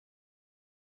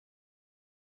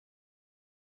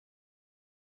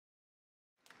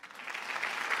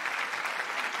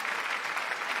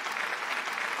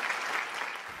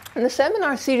And the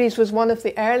seminar series was one of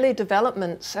the early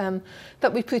developments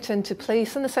that we put into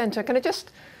place in the centre. Can I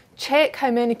just check how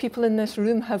many people in this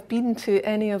room have been to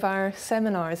any of our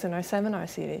seminars in our seminar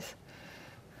series?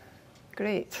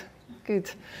 Great,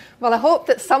 good. Well, I hope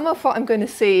that some of what I'm going to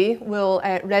say will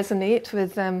resonate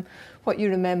with what you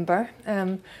remember.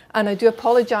 And I do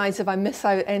apologise if I miss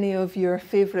out any of your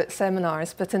favourite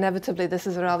seminars, but inevitably this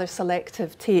is a rather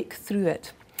selective take through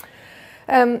it.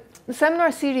 The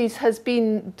seminar series has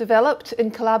been developed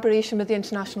in collaboration with the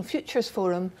International Futures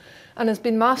Forum and has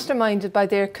been masterminded by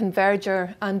their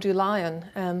converger, Andrew Lyon.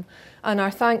 And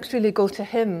our thanks really go to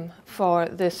him for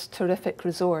this terrific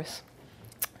resource.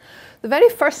 The very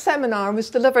first seminar was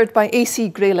delivered by A.C.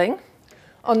 Grayling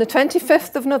on the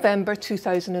 25th of November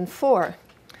 2004.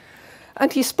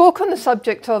 And he spoke on the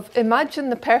subject of Imagine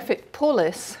the Perfect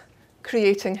Polis,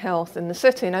 Creating Health in the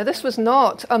City. Now, this was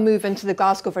not a move into the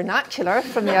Glasgow vernacular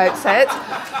from the outset.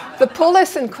 The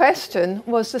polis in question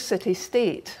was the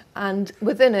city-state, and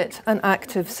within it, an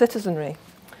active citizenry.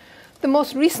 The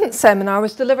most recent seminar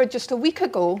was delivered just a week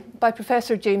ago by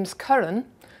Professor James Curran,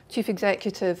 Chief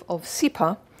Executive of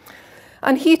SEPA,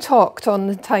 and he talked on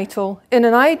the title, In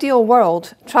an Ideal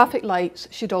World, Traffic Lights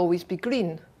Should Always Be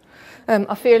Green.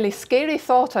 A fairly scary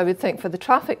thought, I would think, for the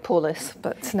traffic police,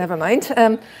 but never mind.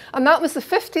 And that was the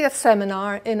 50th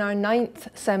seminar in our 9th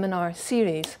seminar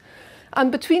series.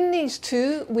 And between these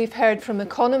two, we've heard from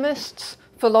economists,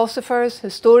 philosophers,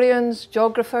 historians,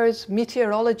 geographers,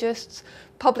 meteorologists,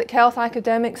 public health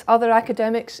academics, other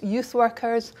academics, youth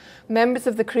workers, members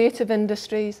of the creative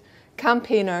industries,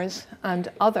 campaigners,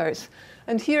 and others.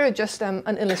 And here are just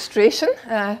an illustration.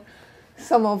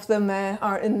 Some of them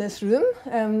are in this room,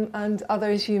 and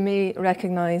others you may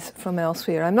recognise from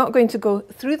elsewhere. I'm not going to go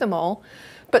through them all,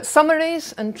 but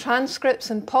summaries and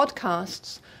transcripts and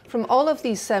podcasts from all of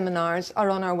these seminars are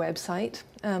on our website,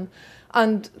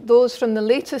 and those from the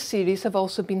latest series have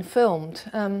also been filmed.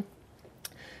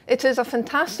 It is a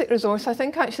fantastic resource, I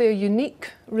think actually a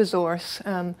unique resource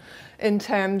in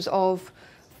terms of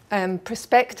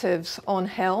perspectives on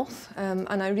health,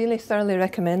 and I really thoroughly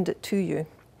recommend it to you.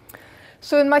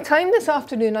 So in my time this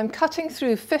afternoon, I'm cutting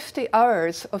through 50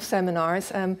 hours of seminars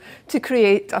to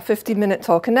create a 50-minute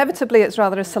talk. Inevitably, it's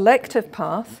rather a selective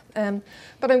path,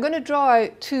 but I'm going to draw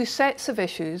out two sets of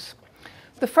issues.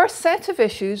 The first set of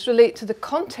issues relate to the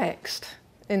context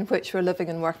in which we're living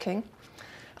and working,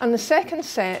 and the second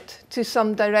set to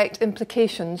some direct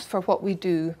implications for what we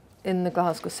do in the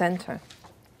Glasgow Centre.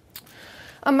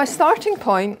 And my starting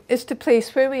point is to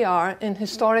place where we are in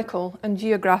historical and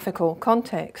geographical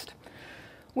context.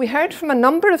 We heard from a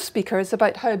number of speakers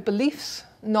about how beliefs,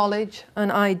 knowledge,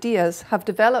 and ideas have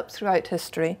developed throughout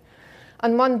history,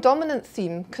 and one dominant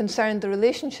theme concerned the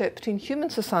relationship between human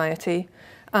society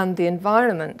and the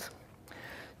environment.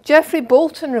 Geoffrey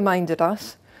Bolton reminded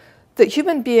us that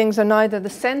human beings are neither the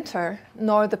centre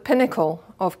nor the pinnacle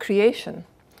of creation,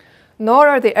 nor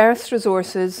are the Earth's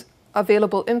resources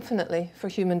available infinitely for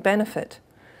human benefit.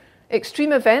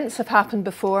 Extreme events have happened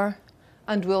before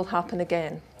and will happen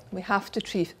again. We have to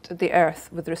treat the Earth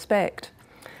with respect.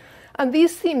 And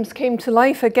these themes came to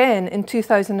life again in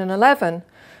 2011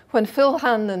 when Phil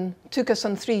Hanlon took us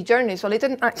on 3 journeys. Well, he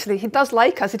does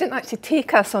like us, he didn't actually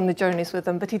take us on the journeys with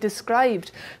him, but he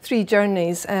described 3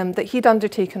 journeys that he'd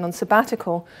undertaken on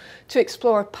sabbatical to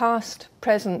explore past,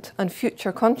 present, and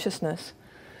future consciousness.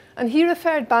 And he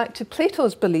referred back to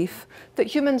Plato's belief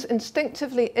that humans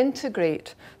instinctively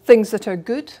integrate things that are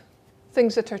good,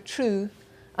 things that are true,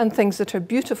 and things that are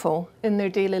beautiful in their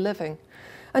daily living.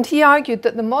 And he argued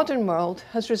that the modern world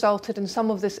has resulted in some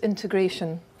of this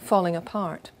integration falling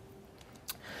apart.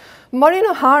 Maureen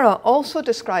O'Hara also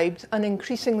described an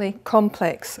increasingly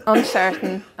complex,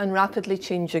 uncertain, and rapidly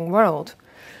changing world,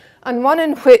 and one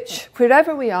in which,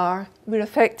 wherever we are, we're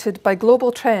affected by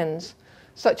global trends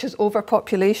such as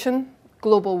overpopulation,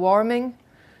 global warming,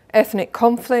 ethnic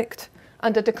conflict,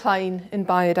 and a decline in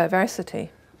biodiversity.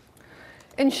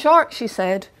 In short, she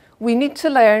said, we need to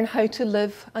learn how to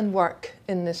live and work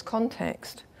in this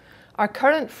context. Our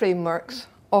current frameworks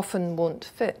often won't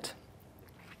fit.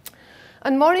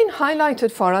 And Maureen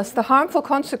highlighted for us the harmful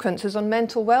consequences on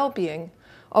mental well-being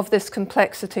of this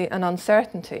complexity and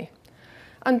uncertainty.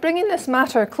 And bringing this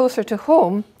matter closer to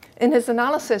home, in his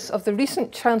analysis of the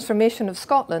recent transformation of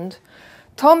Scotland,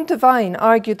 Tom Devine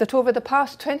argued that over the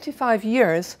past 25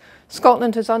 years,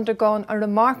 Scotland has undergone a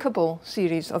remarkable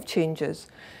series of changes,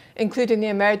 including the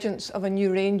emergence of a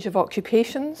new range of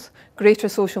occupations, greater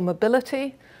social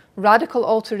mobility, radical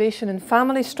alteration in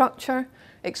family structure,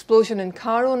 explosion in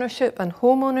car ownership and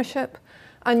home ownership,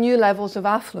 and new levels of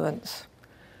affluence.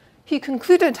 He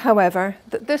concluded, however,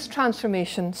 that this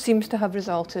transformation seems to have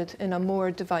resulted in a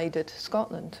more divided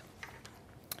Scotland.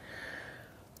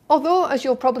 Although, as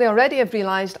you'll probably already have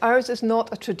realised, ours is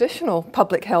not a traditional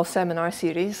public health seminar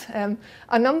series,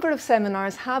 a number of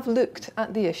seminars have looked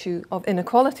at the issue of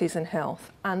inequalities in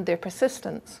health and their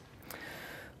persistence.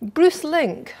 Bruce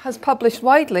Link has published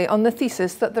widely on the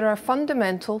thesis that there are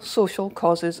fundamental social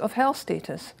causes of health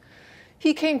status.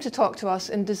 He came to talk to us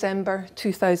in December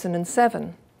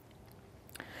 2007.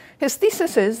 His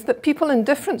thesis is that people in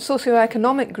different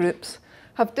socioeconomic groups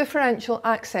have differential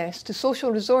access to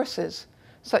social resources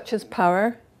such as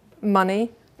power,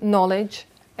 money, knowledge,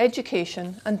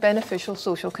 education, and beneficial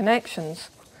social connections.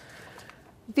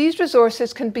 These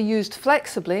resources can be used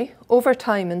flexibly over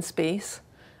time and space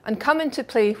and come into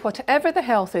play whatever the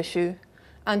health issue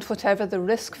and whatever the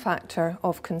risk factor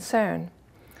of concern.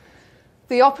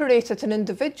 They operate at an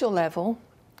individual level,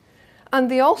 and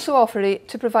they also operate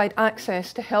to provide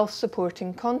access to health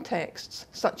supporting contexts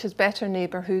such as better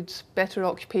neighbourhoods, better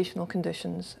occupational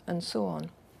conditions, and so on.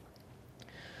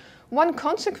 One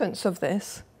consequence of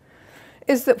this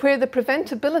is that where the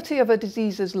preventability of a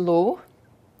disease is low,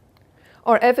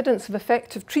 or evidence of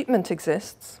effective treatment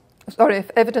exists, or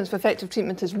if evidence of effective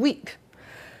treatment is weak,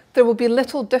 there will be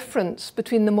little difference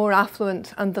between the more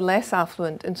affluent and the less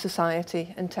affluent in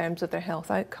society in terms of their health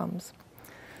outcomes.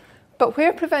 But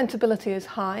where preventability is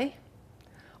high,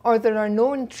 or there are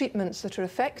known treatments that are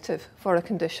effective for a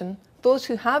condition, those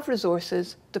who have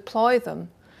resources deploy them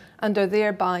and are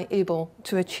thereby able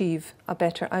to achieve a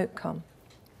better outcome.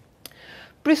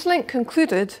 Bruce Link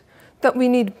concluded that we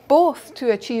need both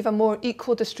to achieve a more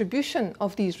equal distribution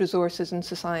of these resources in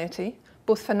society,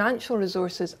 both financial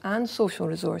resources and social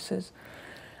resources,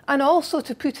 and also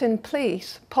to put in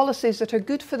place policies that are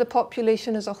good for the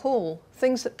population as a whole,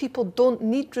 things that people don't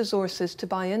need resources to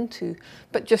buy into,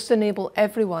 but just enable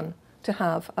everyone to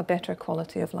have a better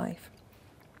quality of life.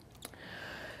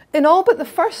 In all but the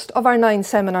first of our 9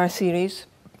 seminar series,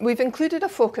 we've included a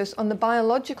focus on the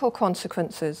biological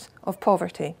consequences of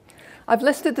poverty. I've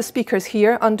listed the speakers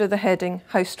here under the heading,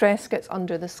 How Stress Gets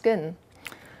Under the Skin.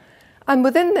 And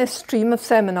within this stream of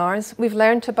seminars, we've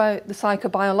learnt about the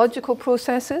psychobiological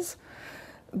processes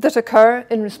that occur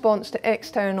in response to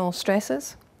external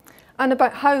stresses, and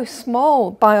about how small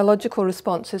biological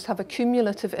responses have a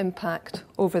cumulative impact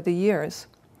over the years.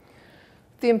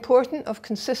 The importance of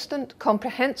consistent,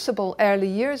 comprehensible early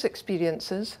years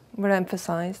experiences were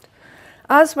emphasised,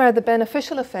 as were the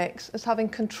beneficial effects as having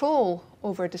control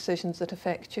over decisions that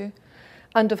affect you,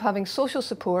 and of having social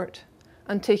support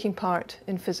and taking part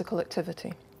in physical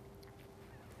activity.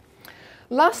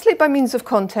 Lastly, by means of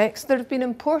context, there have been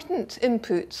important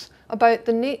inputs about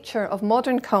the nature of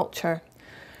modern culture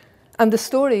and the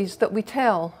stories that we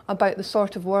tell about the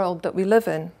sort of world that we live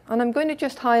in. And I'm going to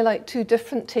just highlight 2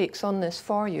 different takes on this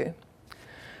for you.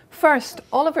 First,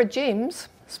 Oliver James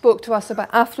spoke to us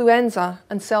about affluenza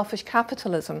and selfish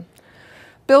capitalism,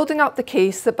 building up the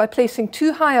case that by placing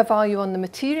too high a value on the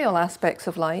material aspects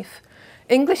of life,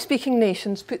 English-speaking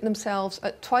nations put themselves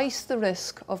at twice the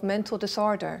risk of mental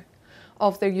disorder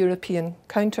of their European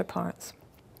counterparts.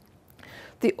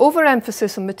 The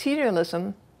overemphasis on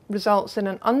materialism results in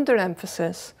an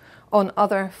underemphasis on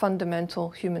other fundamental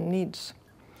human needs.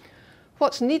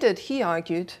 What's needed, he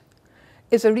argued,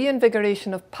 is a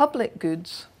reinvigoration of public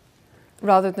goods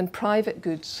rather than private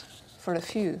goods for a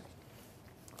few.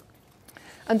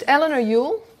 And Eleanor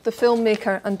Yule, the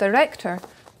filmmaker and director,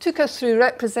 took us through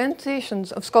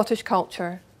representations of Scottish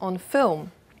culture on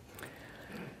film.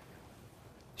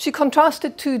 She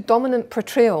contrasted 2 dominant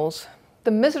portrayals: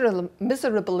 the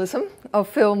miserabilism of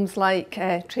films like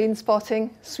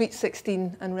Trainspotting, Sweet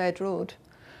 16 and Red Road,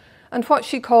 and what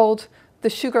she called the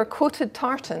sugar-coated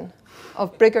tartan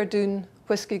of Brigadoon,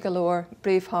 Whiskey Galore,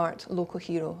 Braveheart, Local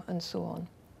Hero, and so on.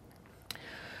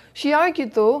 She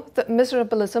argued, though, that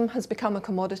miserabilism has become a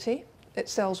commodity. It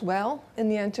sells well in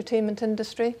the entertainment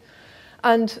industry,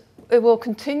 and it will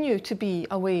continue to be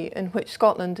a way in which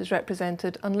Scotland is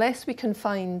represented unless we can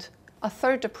find a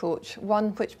third approach,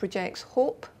 one which projects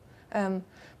hope,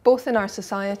 both in our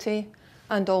society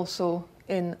and also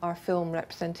in our film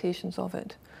representations of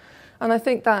it. And I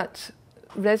think that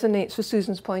resonates with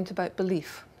Susan's point about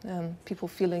belief, people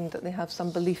feeling that they have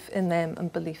some belief in them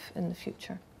and belief in the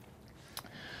future.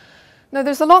 Now,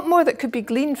 there's a lot more that could be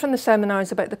gleaned from the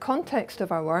seminars about the context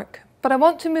of our work, but I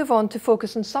want to move on to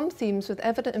focus on some themes with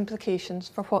evident implications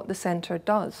for what the Centre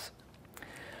does.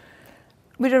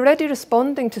 We're already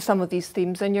responding to some of these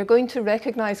themes, and you're going to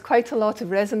recognise quite a lot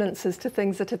of resonances to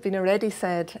things that have been already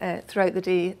said throughout the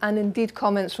day, and indeed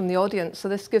comments from the audience. So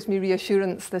this gives me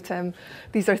reassurance that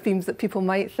these are themes that people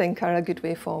might think are a good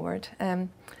way forward. And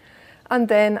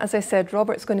then, as I said,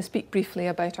 Robert's going to speak briefly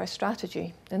about our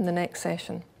strategy in the next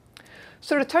session.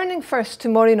 So returning first to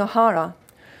Maureen O'Hara,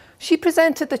 she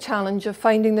presented the challenge of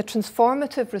finding the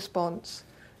transformative response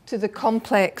to the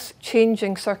complex,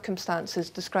 changing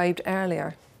circumstances described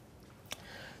earlier.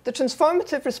 The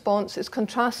transformative response is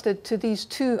contrasted to these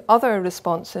two other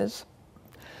responses.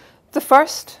 The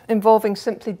first, involving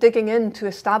simply digging into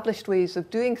established ways of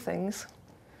doing things.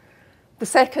 The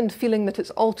second, feeling that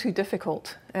it's all too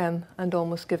difficult and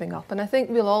almost giving up. And I think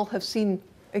we'll all have seen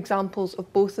examples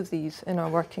of both of these in our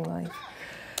working life.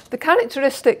 The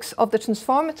characteristics of the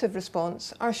transformative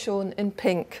response are shown in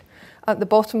pink at the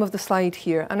bottom of the slide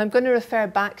here, and I'm going to refer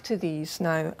back to these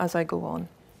now as I go on.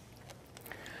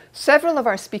 Several of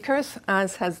our speakers,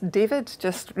 as has David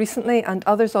just recently and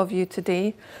others of you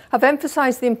today, have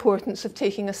emphasised the importance of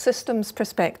taking a systems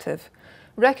perspective,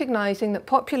 recognising that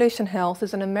population health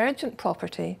is an emergent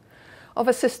property of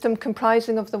a system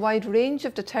comprising of the wide range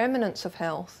of determinants of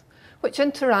health, which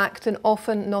interact in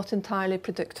often not entirely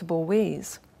predictable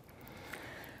ways.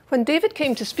 When David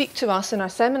came to speak to us in our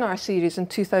seminar series in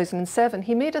 2007,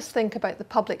 he made us think about the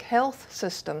public health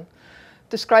system,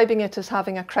 describing it as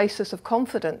having a crisis of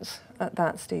confidence at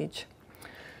that stage.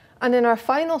 And in our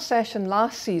final session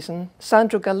last season,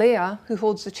 Sandro Galea, who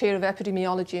holds the chair of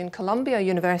epidemiology in Columbia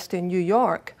University in New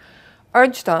York,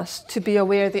 urged us to be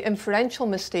aware of the inferential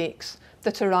mistakes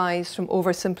that arise from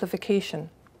oversimplification.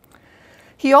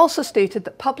 He also stated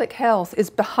that public health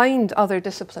is behind other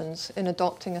disciplines in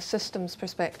adopting a systems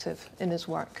perspective in his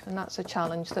work, and that's a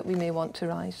challenge that we may want to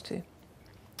rise to.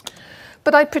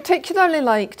 But I'd particularly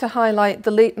like to highlight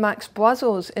the late Max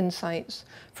Boisot's insights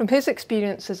from his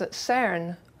experiences at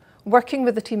CERN, working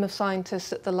with a team of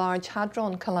scientists at the Large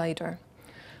Hadron Collider.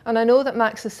 And I know that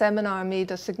Max's seminar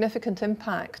made a significant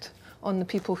impact on the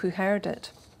people who heard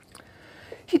it.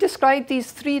 He described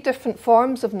these three different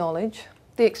forms of knowledge: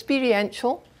 the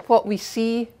experiential, what we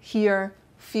see, hear,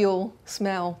 feel,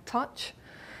 smell, touch;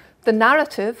 the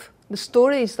narrative, the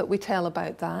stories that we tell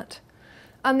about that;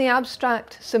 and the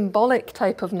abstract, symbolic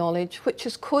type of knowledge, which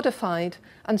is codified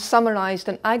and summarised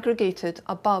and aggregated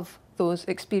above those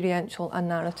experiential and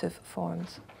narrative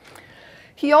forms.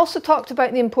 He also talked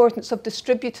about the importance of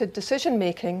distributed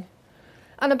decision-making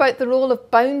and about the role of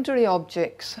boundary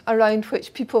objects around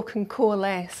which people can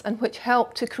coalesce and which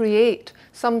help to create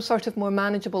some sort of more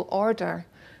manageable order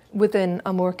within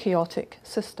a more chaotic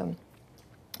system.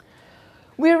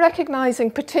 We're recognising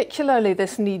particularly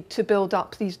this need to build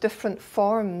up these different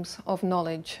forms of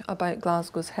knowledge about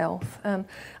Glasgow's health.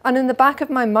 And in the back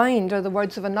of my mind are the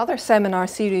words of another seminar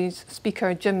series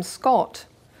speaker, Jim Scott,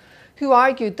 who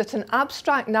argued that an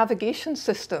abstract navigation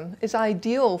system is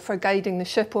ideal for guiding the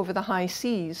ship over the high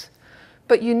seas,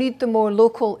 but you need the more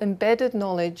local embedded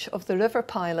knowledge of the river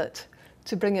pilot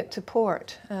to bring it to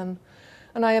port. And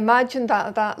I imagine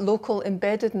that that local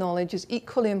embedded knowledge is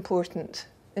equally important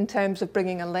in terms of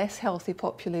bringing a less healthy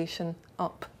population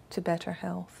up to better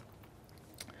health.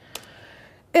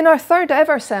 In our third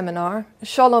ever seminar,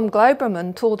 Shalom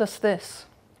Glauberman told us this: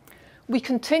 we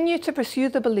continue to pursue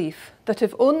the belief that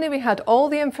if only we had all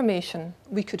the information,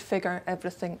 we could figure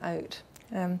everything out.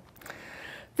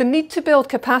 The need to build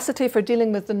capacity for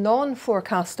dealing with the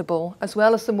non-forecastable as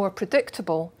well as the more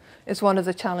predictable is one of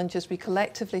the challenges we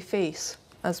collectively face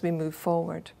as we move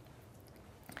forward.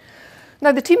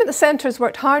 Now, the team at the Centre has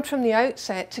worked hard from the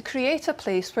outset to create a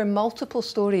place where multiple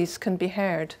stories can be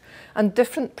heard and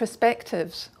different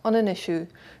perspectives on an issue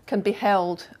can be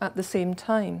held at the same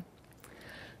time.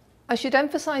 I should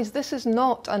emphasise this is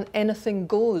not an anything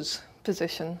goes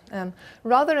position.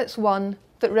 Rather, it's one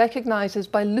that recognises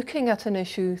by looking at an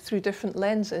issue through different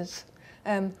lenses,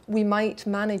 we might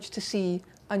manage to see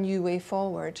a new way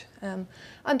forward.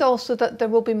 And also that there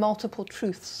will be multiple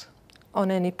truths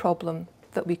on any problem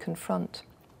that we confront.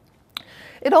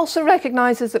 It also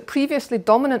recognises that previously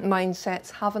dominant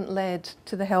mindsets haven't led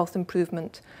to the health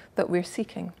improvement that we're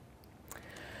seeking.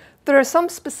 There are some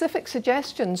specific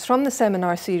suggestions from the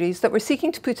seminar series that we're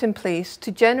seeking to put in place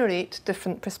to generate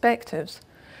different perspectives.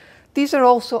 These are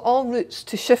also all routes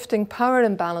to shifting power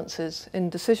imbalances in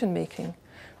decision making.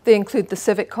 They include the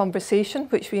civic conversation,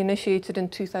 which we initiated in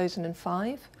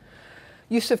 2005,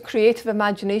 use of creative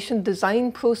imagination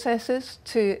design processes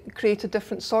to create a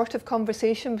different sort of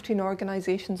conversation between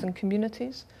organisations and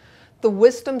communities, the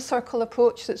wisdom circle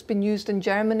approach that's been used in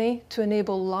Germany to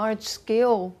enable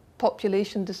large-scale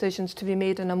population decisions to be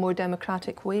made in a more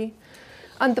democratic way,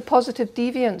 and the positive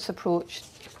deviance approach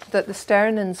that the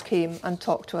Sternins came and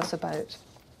talked to us about.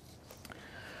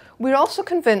 We're also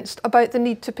convinced about the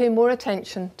need to pay more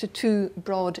attention to two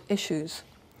broad issues.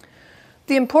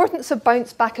 The importance of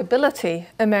bounce-back ability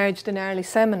emerged in early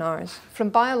seminars from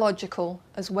biological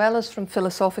as well as from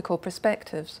philosophical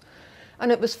perspectives,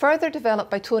 and it was further developed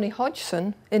by Tony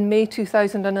Hodgson in May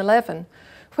 2011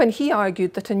 when he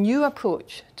argued that a new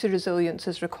approach to resilience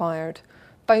is required,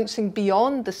 bouncing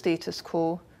beyond the status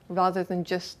quo rather than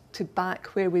just to back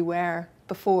where we were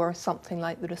before something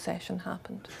like the recession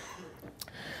happened.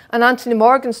 And Anthony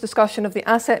Morgan's discussion of the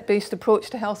asset-based approach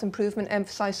to health improvement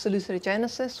emphasised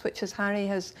salutogenesis, which, as Harry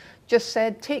has just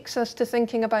said, takes us to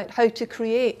thinking about how to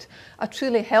create a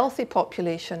truly healthy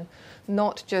population,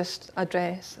 not just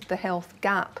address the health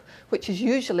gap, which is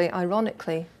usually,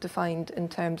 ironically, defined in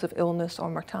terms of illness or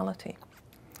mortality.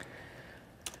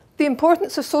 The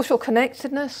importance of social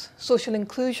connectedness, social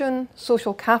inclusion,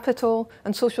 social capital,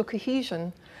 and social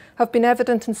cohesion have been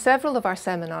evident in several of our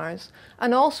seminars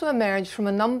and also emerged from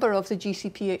a number of the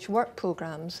GCPH work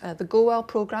programmes, the Go Well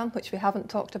programme, which we haven't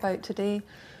talked about today,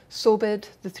 SOBID,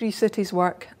 the Three Cities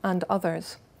work, and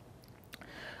others.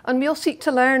 And we'll seek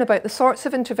to learn about the sorts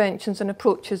of interventions and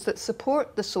approaches that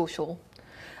support the social,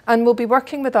 and we'll be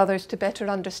working with others to better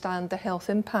understand the health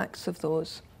impacts of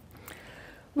those.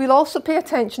 We'll also pay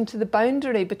attention to the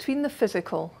boundary between the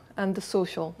physical and the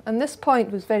social, and this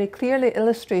point was very clearly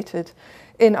illustrated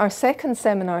in our second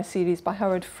seminar series by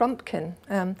Howard Frumpkin.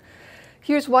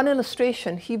 Here's one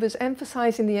illustration. He was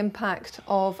emphasising the impact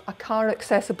of a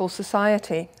car-accessible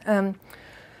society.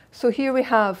 So here we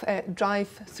have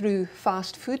drive-through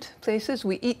fast food places.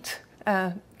 We eat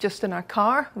just in our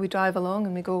car, we drive along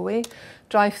and we go away.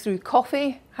 Drive-through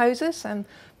coffee houses, and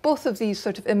both of these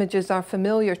sort of images are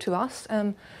familiar to us,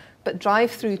 but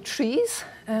drive-through trees,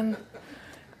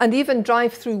 and even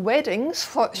drive-through weddings,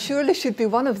 what surely should be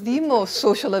one of the most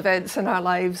social events in our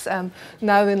lives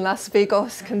now in Las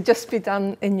Vegas, can just be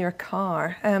done in your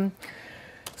car.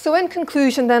 So in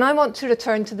conclusion then, I want to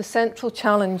return to the central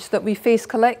challenge that we face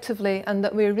collectively and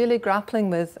that we're really grappling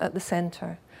with at the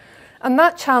Centre. And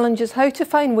that challenge is how to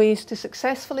find ways to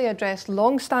successfully address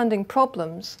long-standing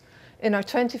problems in our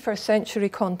 21st century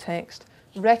context,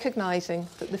 recognising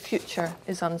that the future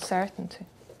is uncertainty.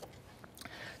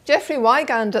 Jeffrey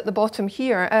Wigand at the bottom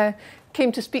here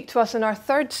came to speak to us in our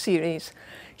third series.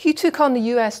 He took on the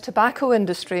US tobacco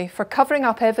industry for covering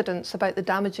up evidence about the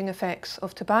damaging effects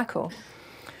of tobacco.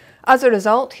 As a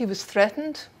result, he was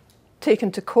threatened,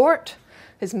 taken to court,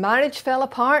 his marriage fell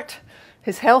apart,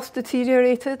 his health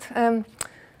deteriorated,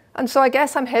 and so I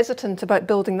guess I'm hesitant about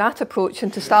building that approach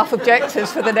into staff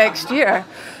objectives for the next year.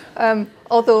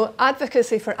 Although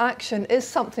advocacy for action is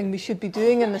something we should be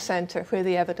doing in the Centre where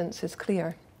the evidence is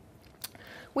clear.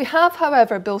 We have,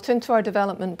 however, built into our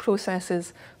development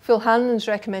processes Phil Hanlon's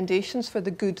recommendations for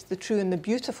the good, the true and the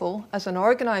beautiful as an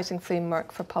organising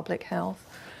framework for public health,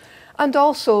 and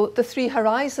also the Three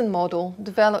Horizon model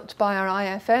developed by our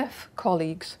IFF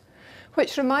colleagues,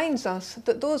 which reminds us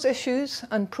that those issues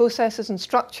and processes and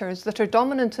structures that are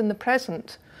dominant in the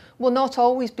present will not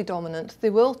always be dominant. They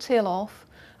will tail off,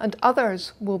 and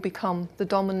others will become the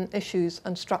dominant issues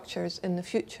and structures in the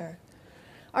future.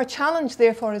 Our challenge,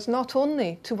 therefore, is not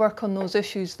only to work on those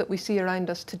issues that we see around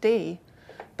us today,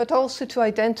 but also to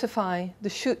identify the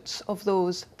shoots of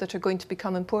those that are going to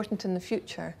become important in the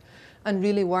future and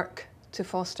really work to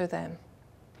foster them.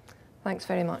 Thanks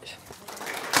very much.